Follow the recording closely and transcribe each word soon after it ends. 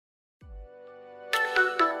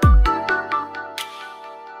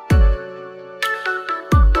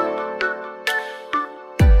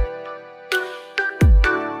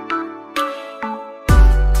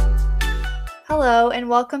and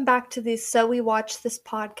welcome back to the So We Watch This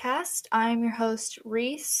podcast. I'm your host,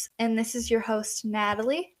 Reese, and this is your host,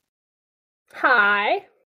 Natalie. Hi.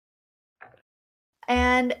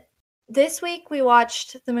 And this week we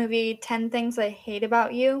watched the movie 10 Things I Hate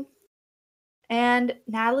About You, and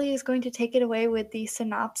Natalie is going to take it away with the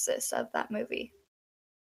synopsis of that movie.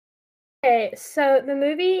 Okay, so the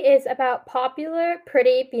movie is about popular,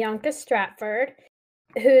 pretty Bianca Stratford,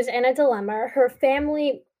 who's in a dilemma. Her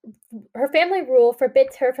family rule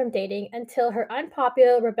forbids her from dating until her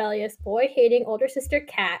unpopular, rebellious, boy-hating older sister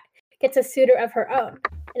Kat gets a suitor of her own.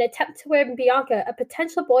 An attempt to win Bianca, a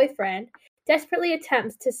potential boyfriend, desperately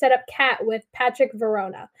attempts to set up Kat with Patrick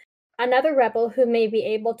Verona, another rebel who may be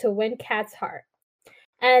able to win Kat's heart.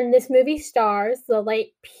 And this movie stars the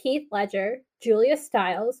late Heath Ledger, Julia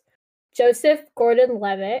Stiles, Joseph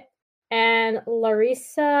Gordon-Levitt, and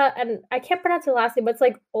Larissa, and I can't pronounce her last name, but it's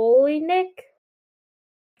like Olenek.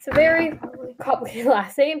 It's a very complicated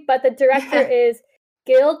last name, but the director is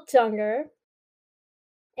Gil Junger.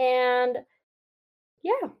 And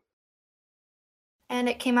yeah. And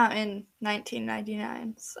it came out in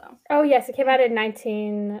 1999, so. Oh, yes, it came out in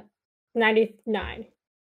 1999.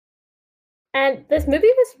 And this movie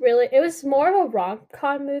it was more of a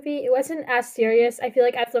rom-com movie. It wasn't as serious, I feel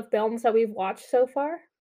like, as the films that we've watched so far.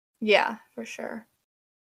 Yeah, for sure.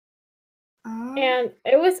 And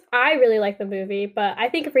I really like the movie, but I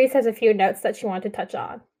think Reese has a few notes that she wanted to touch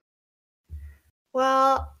on.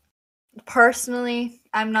 Well, personally,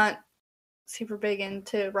 I'm not super big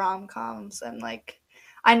into rom-coms, and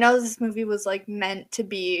I know this movie was meant to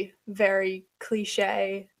be very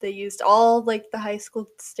cliche. They used all the high school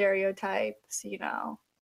stereotypes,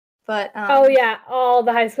 but oh yeah, all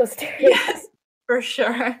the high school stereotypes. Yes, for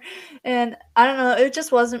sure. And I don't know, it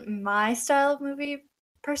just wasn't my style of movie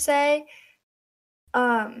per se.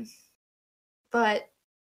 But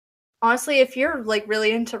honestly, if you're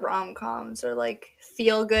really into rom-coms or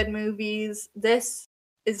feel-good movies, this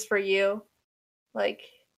is for you.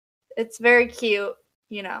 It's very cute,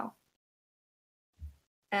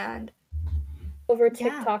 and over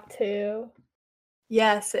TikTok too.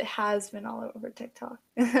 Yes, it has been all over TikTok.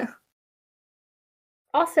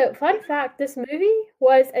 Also, fun fact, this movie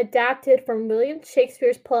was adapted from William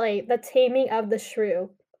Shakespeare's play, The Taming of the Shrew.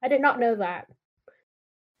 I did not know that.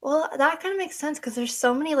 Well, that kind of makes sense because there's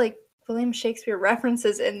so many William Shakespeare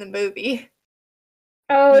references in the movie.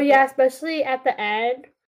 Oh yeah, especially at the end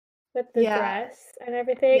with the dress and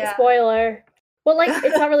everything. Yeah. Spoiler. Well,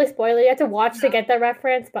 it's not really spoiler. You have to watch to get the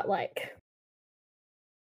reference, but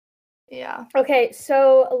yeah. Okay,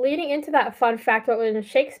 so leading into that fun fact about William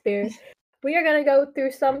Shakespeare, we are gonna go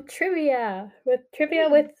through some trivia, which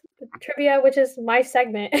is my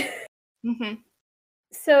segment. Mm-hmm.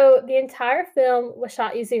 So the entire film was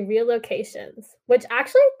shot using real locations, which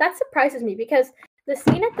actually that surprises me because there's a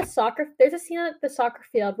scene at the soccer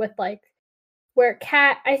field with where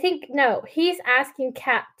Kat, he's asking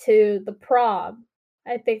Kat to the prom.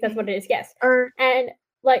 I think that's what it is. Yes. Yeah,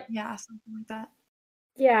 something like that.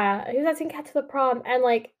 Yeah, he was asking Kat to the prom, and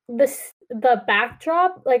the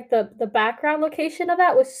backdrop, the background location of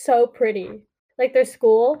that was so pretty. Their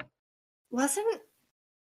school. Isn't it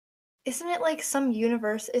some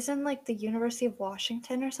isn't the University of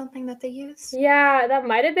Washington or something that they use? Yeah, that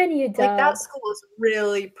might have been UW. That school is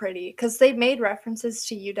really pretty because they made references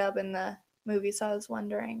to UW in the movie, so I was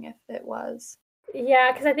wondering if it was.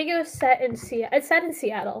 Yeah, because I think it was set in Seattle. It's set in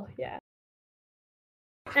Seattle, yeah.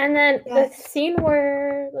 And then the scene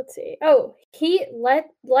where, let's see. Oh,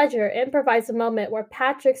 Ledger improvised a moment where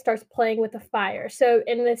Patrick starts playing with the fire. So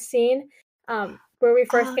in this scene, where we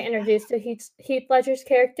first get introduced to Heath Ledger's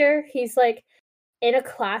character, he's in a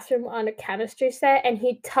classroom on a chemistry set, and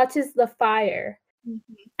he touches the fire.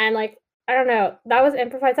 Mm-hmm. And I don't know, that was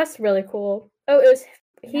improvised. That's really cool. Oh, it was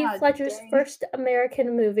Heath Ledger's first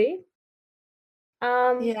American movie.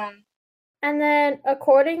 Yeah. And then,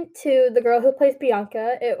 according to the girl who plays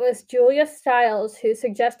Bianca, it was Julia Stiles who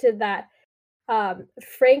suggested that who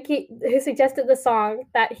suggested the song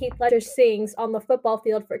that Heath Ledger sings on the football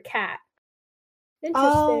field for Kat.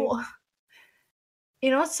 Interesting. Oh,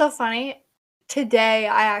 you know what's so funny? Today,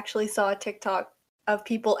 I actually saw a TikTok of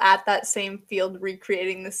people at that same field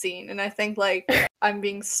recreating the scene, and I think I'm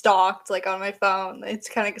being stalked on my phone. It's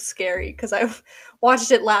kind of scary because I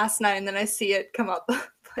watched it last night and then I see it come up.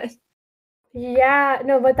 But yeah,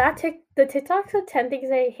 no, but the TikToks of 10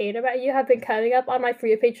 Things I Hate About You have been coming up on my For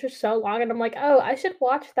You page for so long, and I'm like, oh, I should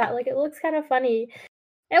watch that. It looks kind of funny.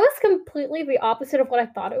 It was completely the opposite of what I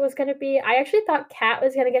thought it was going to be. I actually thought Kat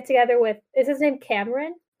was going to get together with, is his name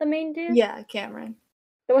Cameron, the main dude? Yeah, Cameron.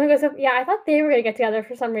 The one who goes up, yeah, I thought they were going to get together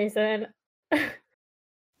for some reason.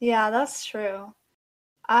 Yeah, that's true.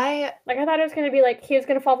 I thought it was gonna be like he was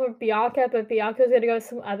gonna fall for Bianca, but Bianca was gonna go with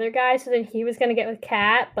some other guy, so then he was gonna get with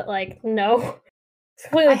Kat, but like no. It's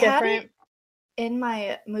completely had different. it in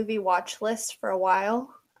my movie watch list for a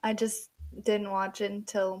while. I just didn't watch it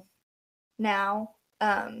until now.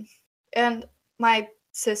 And my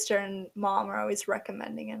sister and mom are always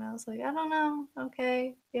recommending it. And I was like, I don't know.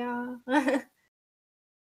 Okay, yeah.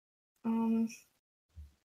 um,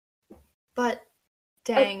 but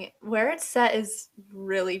dang, where it's set is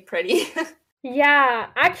really pretty. Yeah,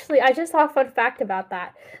 actually, I just saw a fun fact about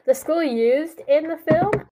that. The school used in the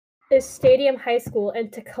film is Stadium High School in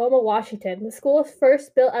Tacoma, Washington. The school was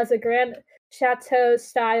first built as a grand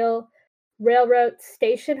chateau-style railroad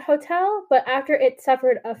station hotel, but after it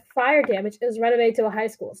suffered a fire damage, it was renovated to a high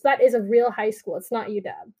school. So that is a real high school. It's not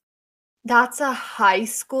UW. That's a high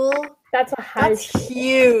school? That's a high That's school.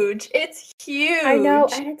 huge. It's huge. I know,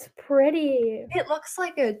 and it's pretty. It looks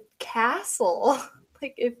like a castle.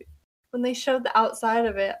 Like when they showed the outside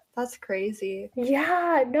of it, that's crazy.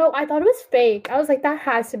 Yeah, no, I thought it was fake. I was like, that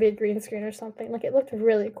has to be a green screen or something. Like, it looked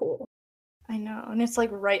really cool. I know, and it's like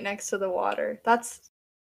right next to the water. That's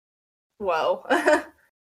whoa. I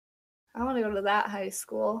want to go to that high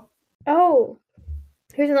school. Oh,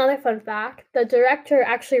 here's another fun fact. The director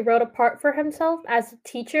actually wrote a part for himself as a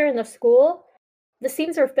teacher in the school. The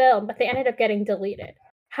scenes were filmed, but they ended up getting deleted.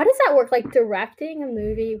 How does that work, like directing a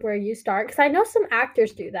movie where you start? Because I know some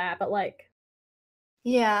actors do that, but like.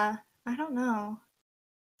 Yeah, I don't know.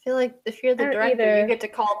 I feel like if you're the I don't director, either. you get to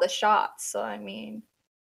call the shots. So I mean,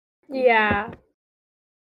 Yeah.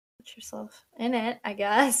 put yourself in it, I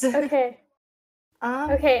guess. Okay.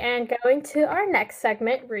 Okay, and going to our next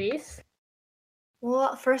segment, Reese.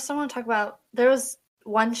 Well, first I want to talk about there was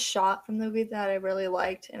one shot from the movie that I really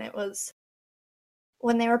liked, and it was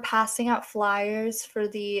when they were passing out flyers for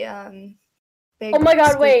the big Oh my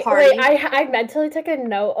god, school party. I mentally took a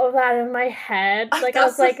note of that in my head. Like I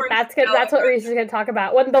was like, that's good. That's what Reese is gonna talk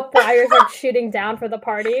about. When the flyers are shooting down for the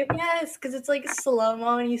party. Yes, because it's like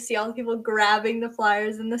slow-mo and you see all the people grabbing the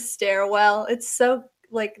flyers in the stairwell. It's so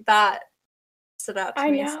like that stood out to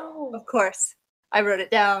me. I know. So, of course, I wrote it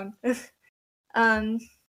down. But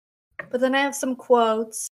then I have some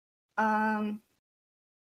quotes.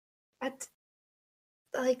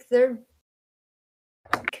 Like they're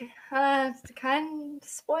kind of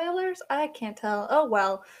spoilers. I can't tell. Oh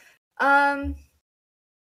well.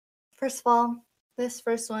 First of all, this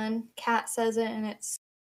first one, Kat says it, and it's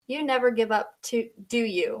 "You never give up, to do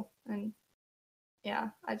you?" And yeah,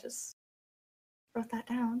 I just wrote that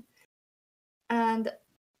down. And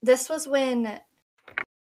this was when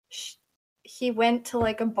he went to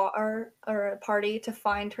like a bar or a party to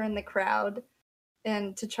find her in the crowd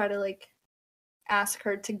and to try to like ask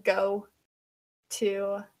her to go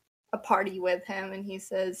to a party with him, and he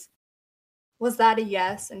says, "Was that a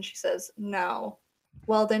yes?" And she says, "No."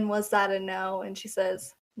 "Well, then was that a no?" And she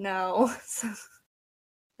says, "No." So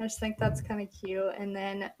I just think that's kind of cute. And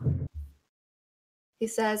then he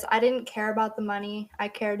says, "I didn't care about the money. I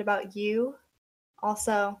cared about you."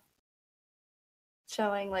 Also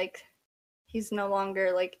showing like he's no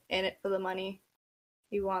longer like in it for the money.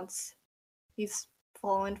 He's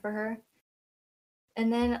falling for her.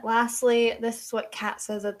 And then lastly, this is what Kat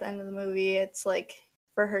says at the end of the movie. It's like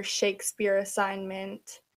for her Shakespeare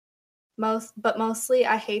assignment. Mostly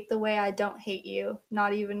I hate the way I don't hate you.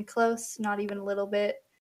 Not even close, not even a little bit,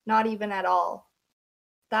 not even at all.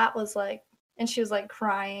 That was like, and she was like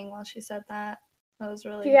crying while she said that. That was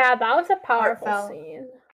really Yeah, that was a powerful heartfelt. scene.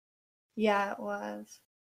 Yeah, it was.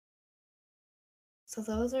 So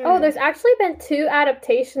those are. Oh, there's actually been 2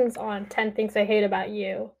 adaptations on 10 Things I Hate About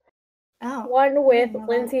You. Oh, One with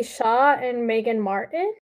Lindsay Shaw and Megan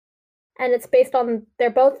Martin. And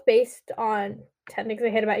they're both based on 10 Things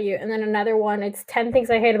I Hate About You. And then another one, it's 10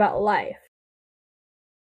 Things I Hate About Life.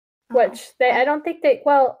 Which I don't think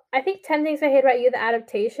I think 10 Things I Hate About You, the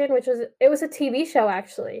adaptation, it was a TV show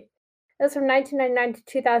actually. It was from 1999 to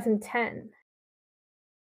 2010.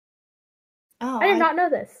 Oh, I did not know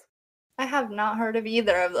this. I have not heard of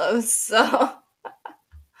either of those, so.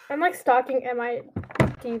 I'm like stalking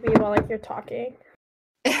MIDB while like you're talking.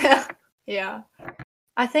 Yeah.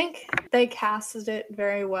 I think they casted it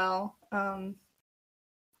very well.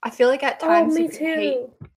 I feel like at times me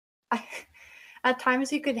too. At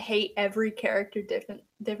times you could hate every character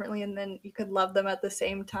differently, and then you could love them at the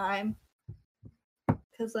same time.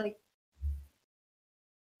 Because like.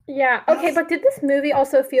 Yeah. Okay, but did this movie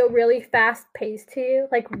also feel really fast paced to you?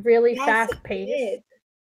 Like really fast paced?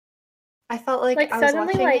 I felt like I was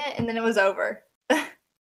watching it and then it was over.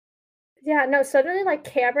 Yeah, no, suddenly like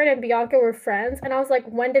Cameron and Bianca were friends, and I was like,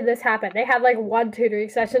 when did this happen? They had like 1 tutoring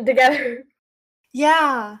session together.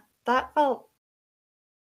 Yeah, that felt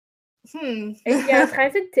Yeah,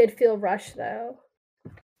 times it did feel rushed though.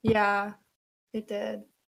 Yeah, it did.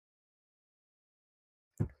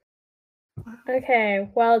 Okay,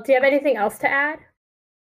 well, do you have anything else to add?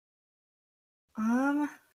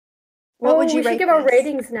 What would you we should rate give our this?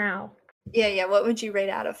 ratings now. Yeah, what would you rate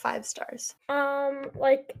out of 5 stars?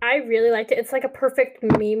 Like, I really liked it. It's like a perfect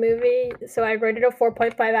me movie, so I rated it a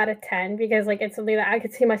 4.5 out of 10 because, like, it's something that I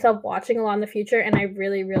could see myself watching a lot in the future, and I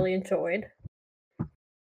really, really enjoyed.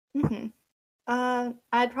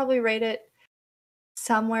 I'd probably rate it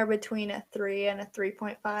somewhere between a 3 and a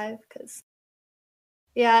 3.5 because,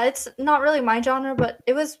 yeah, it's not really my genre, but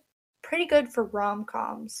it was pretty good for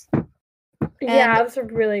rom-coms. Yeah, it was a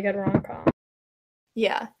really good rom-com.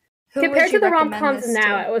 Yeah. Compared to the rom-coms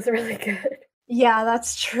now, it was really good. Yeah,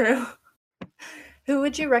 that's true. Who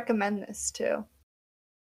would you recommend this to?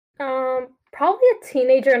 Probably a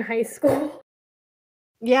teenager in high school.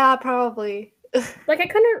 Yeah, probably. Like, I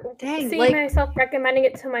couldn't see myself recommending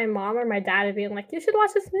it to my mom or my dad and being like, you should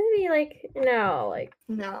watch this movie. Like, no, like.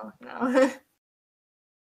 No.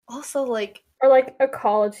 Also, like. Or, like, a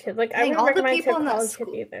college kid. Like, I wouldn't recommend it to a college kid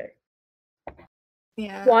either.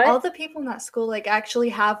 Yeah. What? All the people in that school, like, actually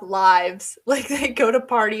have lives. Like, they go to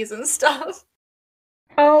parties and stuff.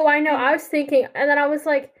 Oh, I know. I was thinking, and then I was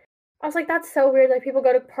like, that's so weird. Like, people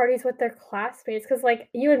go to parties with their classmates because, like,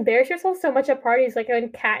 you embarrass yourself so much at parties. Like, when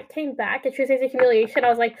Kat came back and she was facing humiliation, I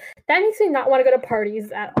was like, that makes me not want to go to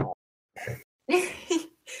parties at all.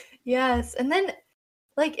 Yes, and then,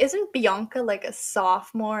 like, isn't Bianca like a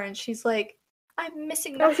sophomore? And she's like, I'm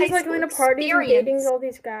missing the high school like going to parties and dating all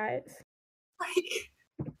these guys. Like,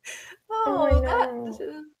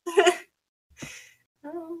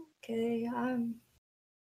 okay,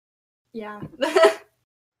 yeah.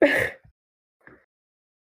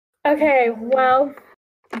 Okay, well,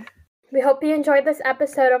 we hope you enjoyed this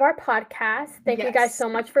episode of our podcast. Thank you guys so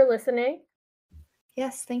much for listening.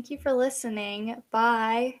 Yes, thank you for listening.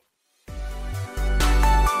 Bye.